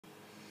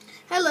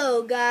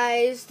Hello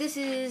guys, this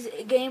is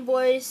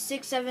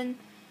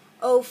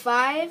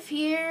GameBoy6705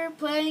 here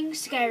playing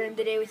Skyrim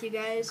today with you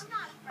guys.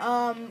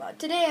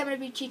 Today I'm going to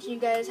be teaching you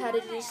guys how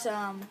to do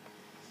some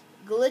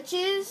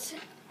glitches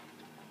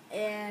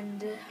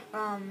and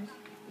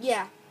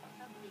yeah.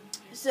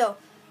 So,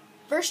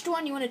 first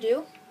one you want to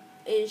do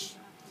is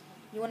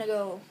you want to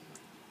go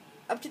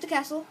up to the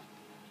castle,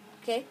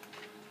 okay?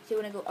 So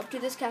you want to go up to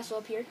this castle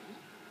up here.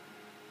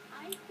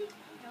 I think I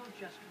know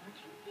just what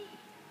you need.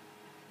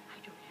 I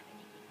don't have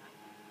anything like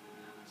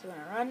that. So you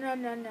want to run.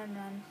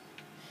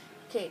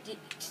 Okay,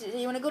 so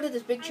you want to go to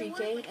this big tree,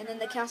 okay? And then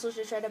the castle's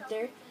just right up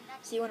there.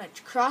 So you want to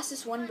cross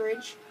this one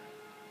bridge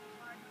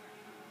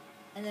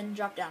and then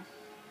drop down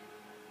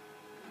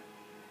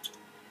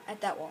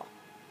at that wall.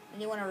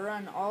 And you want to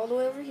run all the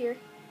way over here.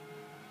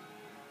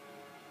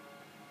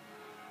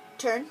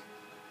 Turn.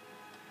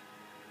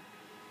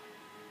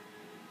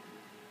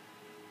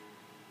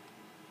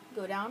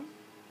 Go down.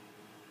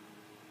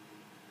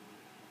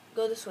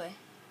 Go this way.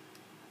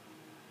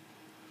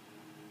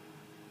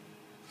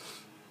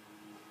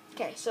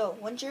 Okay, so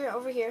once you're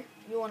over here,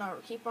 you want to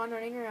keep on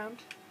running around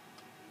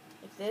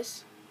like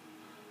this.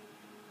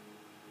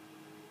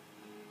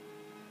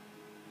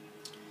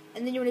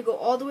 And then you want to go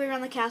all the way around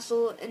the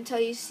castle until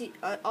you see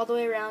all the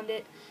way around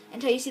it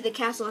until you see the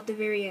castle at the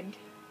very end.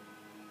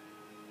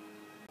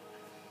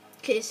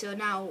 Okay, so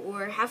now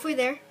we're halfway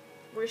there.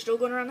 We're still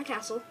going around the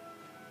castle.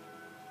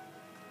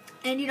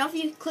 And you know, if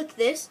you click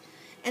this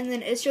and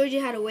then it shows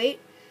you how to wait,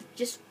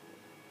 it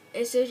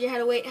shows you how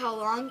to wait how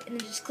long, and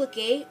then just click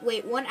A,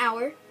 wait 1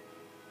 hour.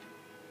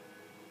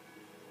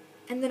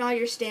 And then all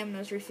your stamina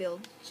is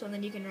refilled, so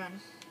then you can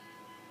run.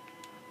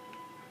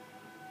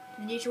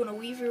 And you just want to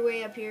weave your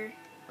way up here,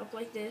 up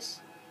like this.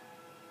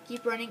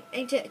 Keep running,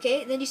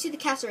 okay? Then you see the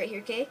castle right here,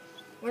 okay?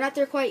 We're not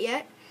there quite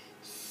yet,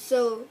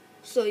 so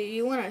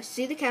you want to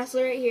see the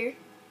castle right here,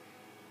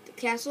 the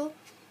castle,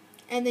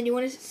 and then you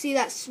want to see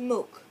that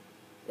smoke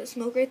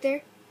right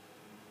there.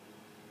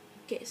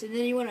 Okay, so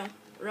then you want to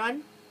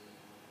run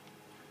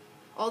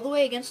all the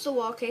way against the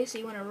wall, okay? So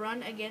you want to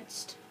run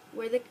against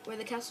where the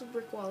castle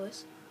brick wall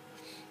is.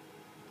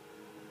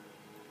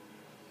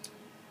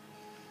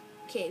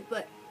 Okay,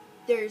 but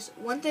there's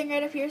one thing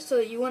right up here, so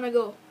you want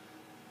to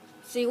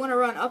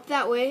run up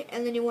that way,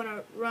 and then you want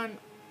to run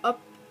up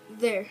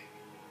there.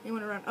 You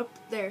want to run up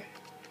there,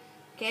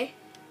 okay?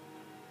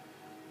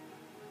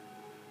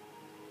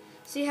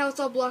 See how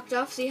it's all blocked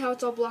off? See how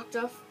it's all blocked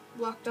off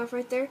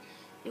right there?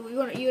 What you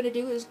want to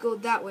do is go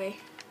that way.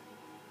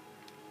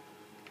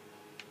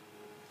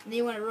 And then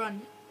you want to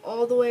run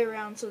all the way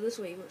around, so this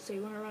way. So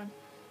you want to run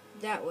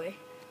that way.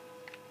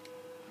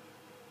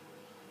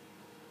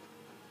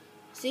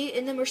 See,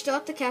 and then we're still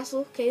at the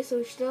castle, okay, so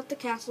we're still at the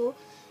castle,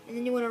 and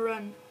then you want to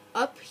run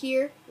up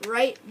here,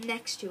 right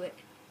next to it.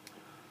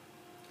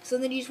 So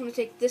then you just want to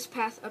take this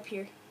path up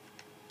here.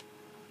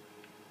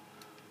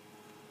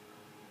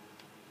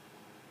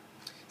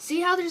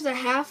 See how there's a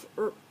half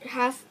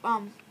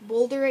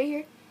boulder right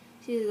here?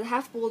 See, there's a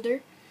half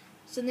boulder.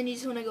 So then you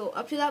just want to go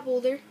up to that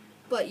boulder,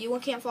 but you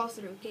can't fall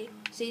through, okay?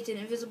 See, it's an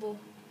invisible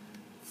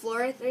floor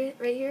right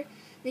here.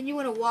 Then you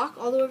want to walk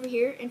all the way over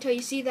here until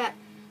you see that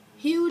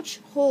huge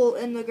hole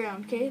in the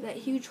ground, okay? That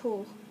huge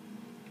hole.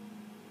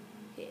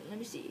 Okay, let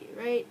me see,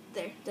 right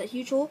there, that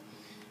huge hole.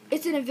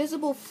 It's an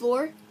invisible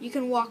floor. You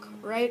can walk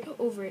right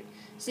over it.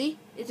 See?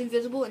 It's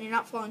invisible and you're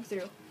not falling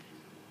through.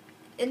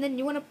 And then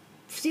you want to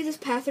see this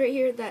path right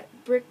here, that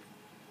brick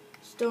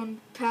stone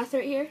path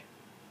right here?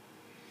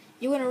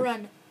 You want to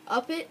run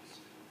up it.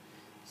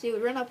 So you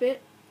would run up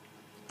it.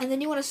 And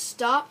then you want to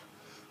stop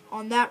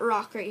on that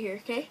rock right here,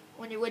 okay?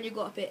 When you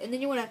go up it. And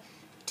then you want to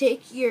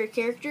take your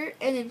character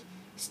and then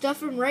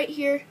stuff him right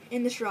here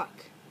in this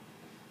rock.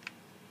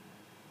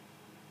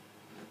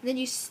 Then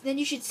you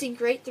should sink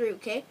right through,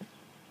 okay?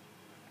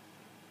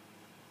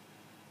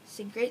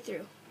 Sink right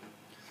through.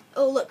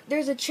 Oh, look,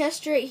 there's a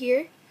chest right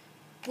here,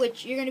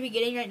 which you're going to be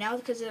getting right now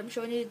because I'm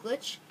showing you the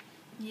glitch.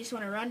 You just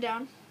want to run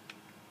down,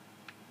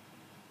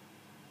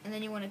 and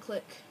then you want to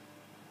click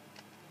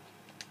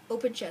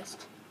open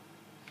chest.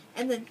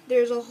 And then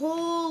there's a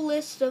whole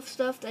list of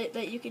stuff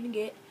that you can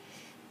get.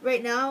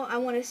 Right now, I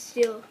want to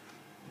steal.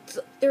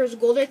 So there's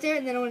gold right there,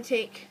 and then I want to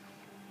take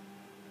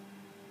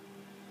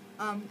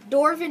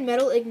dwarven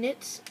metal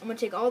ignits. I'm going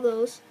to take all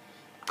those.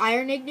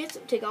 Iron ignits,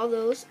 I'm going to take all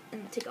those.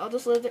 And take all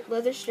those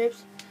leather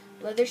strips.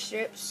 And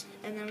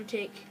then I'm going to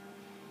take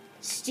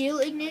steel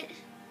ignite.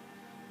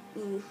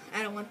 Ooh,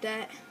 I don't want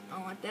that. I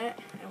don't want that.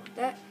 I don't want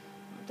that. I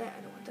want that.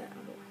 I don't want that. I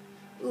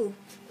don't want.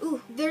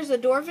 Ooh, there's a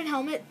dwarven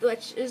helmet,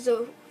 which is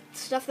the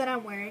stuff that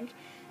I'm wearing.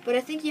 But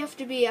I think you have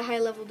to be a high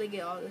level to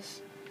get all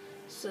this.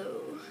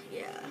 So,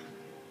 yeah.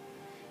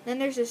 Then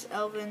there's this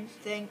elven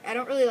thing. I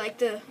don't really like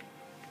the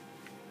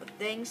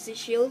things, the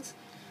shields,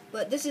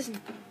 but this is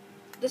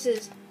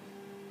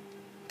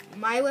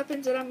my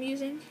weapons that I'm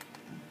using.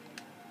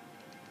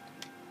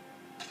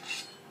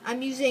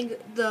 I'm using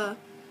the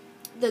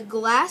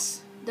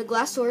glass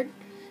sword,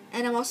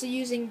 and I'm also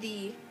using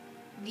the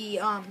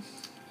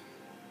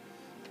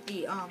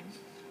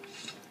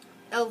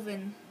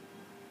elven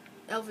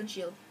elven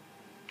shield.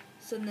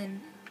 So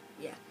then,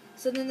 yeah.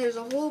 So then there's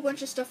a whole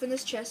bunch of stuff in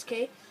this chest,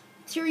 okay?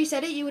 To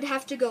reset it, you would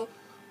have to go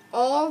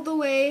all the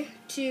way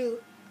to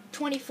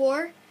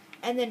 24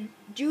 and then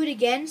do it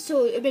again,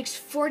 so it makes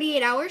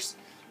 48 hours.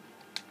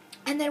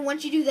 And then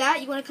once you do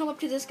that, you want to come up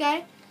to this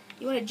guy,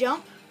 you want to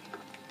jump,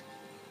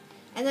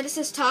 and then it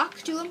says talk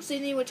to him, so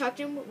then you want to talk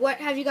to him, what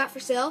have you got for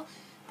sale?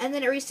 And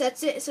then it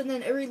resets it, so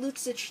then it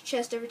reloots the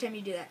chest every time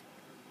you do that.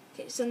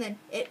 Okay, so then,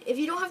 if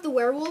you don't have the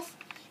werewolf,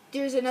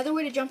 there's another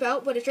way to jump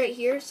out, but it's right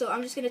here, so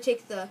I'm just going to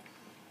take the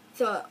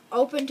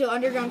open to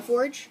underground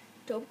forge,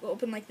 to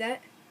open like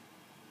that.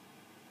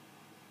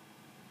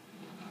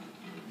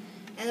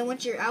 And then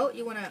once you're out,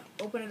 you want to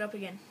open it up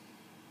again.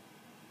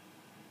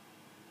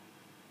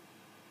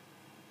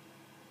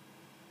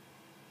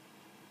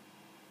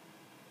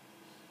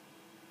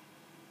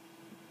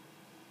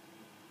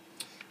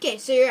 Okay,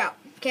 so you're out,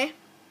 okay?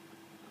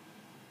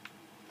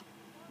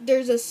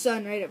 There's a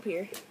sun right up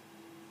here.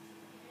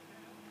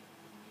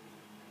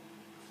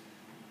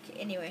 Okay,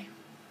 anyway.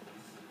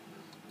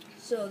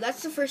 So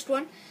that's the first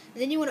one.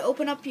 And then you want to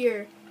open up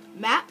your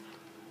map.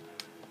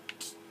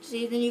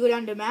 See, then you go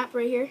down to map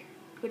right here.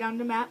 Go down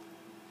to map.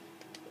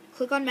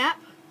 Click on map.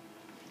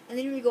 And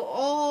then we go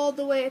all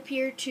the way up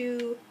here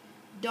to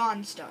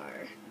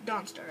Dawnstar.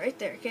 Dawnstar, right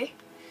there, okay?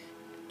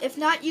 If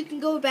not, you can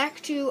go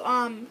back to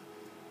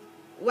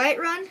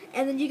Whiterun,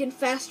 and then you can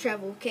fast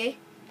travel, okay?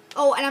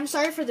 Oh, and I'm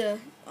sorry for the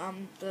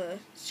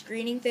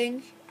screening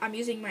thing. I'm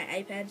using my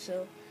iPad,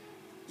 so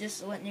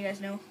just letting you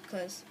guys know,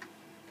 because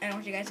I don't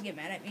want you guys to get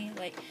mad at me,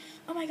 like,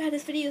 oh my god,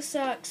 this video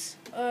sucks,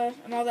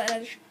 and all that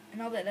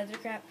other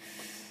crap.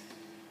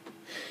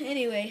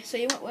 Anyway, so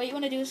what you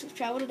want to do is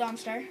travel to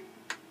Dawnstar.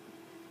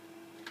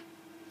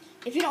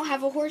 If you don't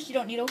have a horse, you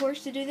don't need a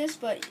horse to do this,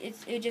 but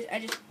I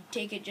just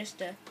take it just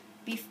to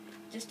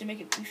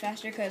make it be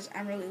faster, because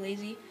I'm really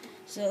lazy.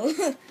 So,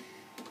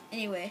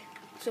 anyway,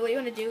 so what you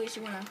want to do is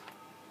you want to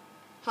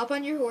hop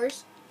on your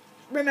horse.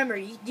 Remember,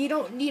 you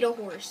don't need a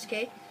horse,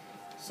 okay?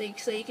 So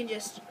you can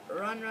just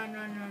run.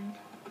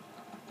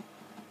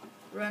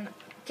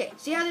 Okay,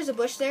 see how there's a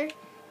bush there?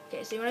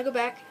 Okay, so you want to go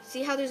back.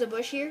 See how there's a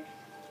bush here?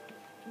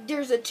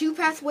 There's a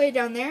 2-path way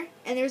down there,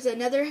 and there's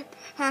another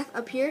path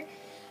up here.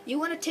 You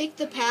want to take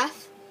the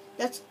path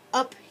that's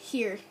up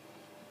here.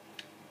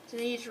 So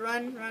then you just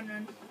run.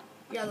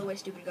 Get out of the way,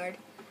 stupid guard.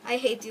 I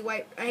hate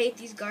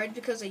these guards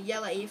because they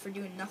yell at you for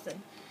doing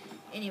nothing.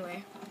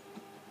 Anyway.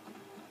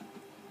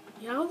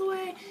 Get out of the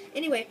way.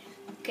 Anyway,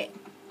 okay.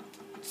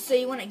 So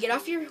you want to get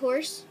off your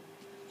horse.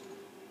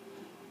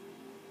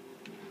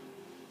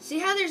 See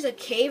how there's a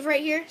cave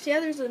right here? See how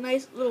there's a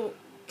nice little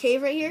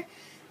cave right here?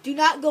 Do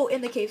not go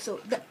in the cave.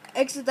 So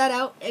exit that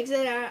out.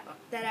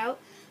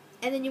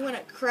 And then you want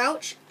to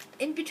crouch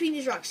in between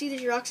these rocks. See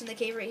these rocks in the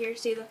cave right here?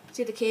 See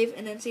the cave,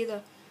 and then see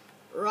the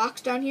rocks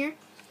down here?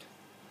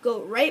 Go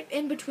right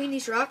in between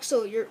these rocks,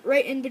 so you're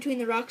right in between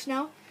the rocks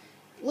now.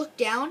 Look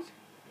down.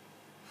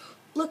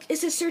 Look,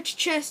 it's a search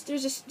chest.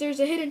 There's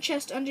a hidden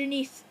chest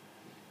underneath.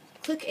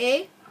 Click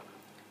A,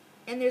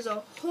 and there's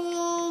a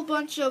whole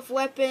bunch of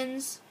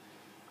weapons.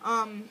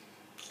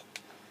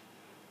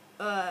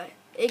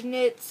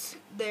 Ignits.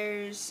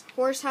 There's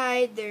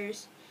horsehide.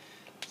 There's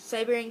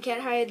Siberian cat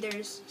hide.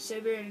 There's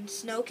Siberian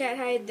snow cat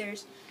hide.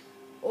 There's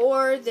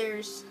ore.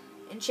 There's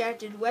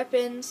enchanted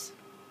weapons.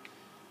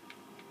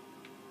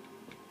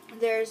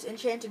 There's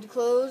enchanted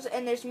clothes,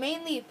 and there's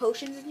mainly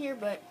potions in here,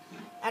 but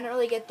I don't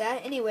really get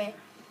that. Anyway,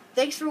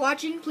 thanks for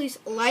watching. Please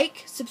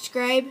like,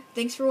 subscribe.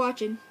 Thanks for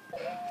watching.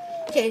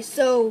 Okay,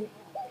 so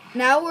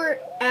now we're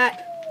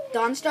at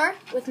Dawnstar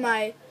with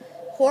my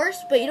horse,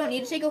 but you don't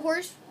need to take a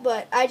horse,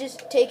 but I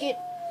just take it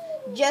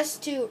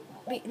just to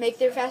make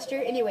there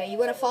faster. Anyway, you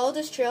want to follow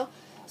this trail.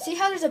 See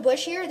how there's a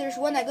bush here? There's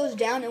one that goes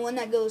down and one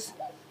that goes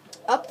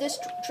up this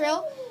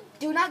trail.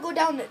 Do not go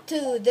down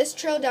to this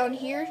trail down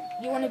here.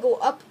 You want to go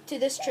up to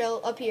this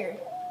trail up here,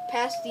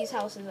 past these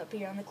houses up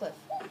here on the cliff.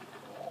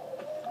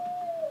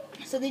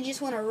 So then you just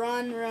want to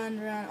run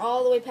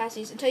all the way past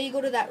these until you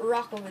go to that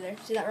rock over there.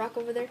 See that rock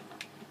over there?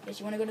 Yes,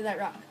 you want to go to that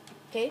rock.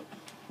 Okay?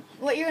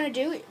 What you're going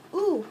to do,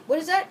 ooh, what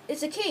is that?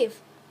 It's a cave.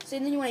 So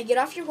then you want to get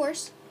off your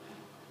horse.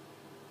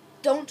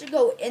 Don't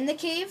go in the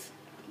cave,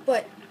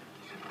 but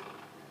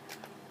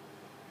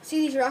see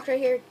these rocks right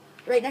here,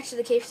 right next to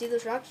the cave? See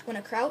those rocks? You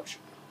want to crouch.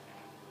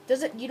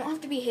 You don't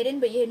have to be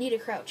hidden, but you need to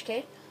crouch,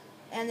 okay?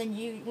 And then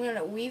you want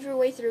to weave your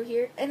way through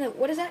here. And then,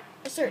 what is that?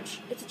 A search.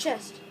 It's a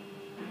chest.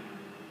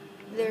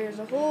 There's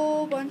a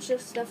whole bunch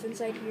of stuff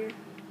inside here.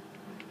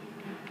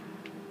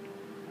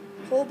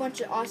 A whole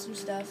bunch of awesome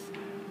stuff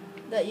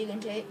that you can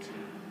take.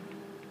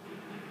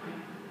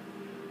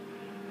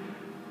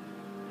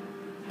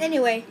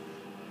 Anyway,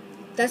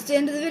 that's the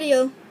end of the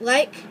video.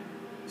 Like,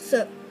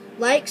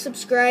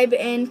 subscribe,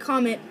 and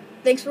comment.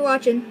 Thanks for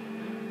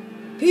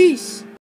watching. Peace.